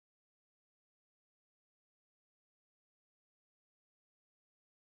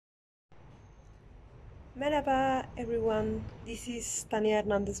Merhaba everyone, this is Tania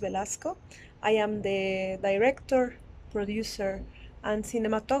Herna Velasco. I am the director, producer, and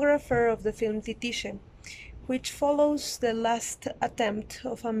cinematographer of the film Titixe, which follows the last attempt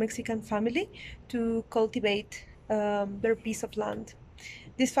of a Mexican family to cultivate their piece of land.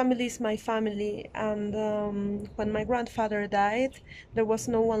 This family is my family, and when my grandfather died, there was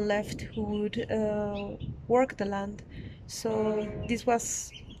no one left who would work the land. So this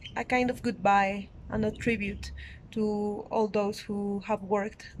was a kind of goodbye and a tribute to all those who have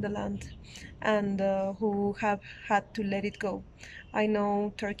worked the land and who have had to let it go. I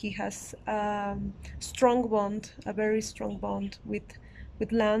know Turkey has a strong bond, a very strong bond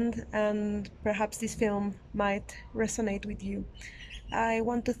with land, and perhaps this film might resonate with you. I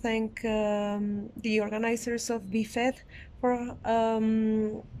want to thank the organizers of BFED for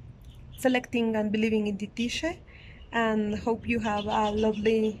selecting and believing in Titixe, and hope you have a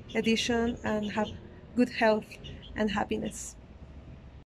lovely edition and have good health and happiness.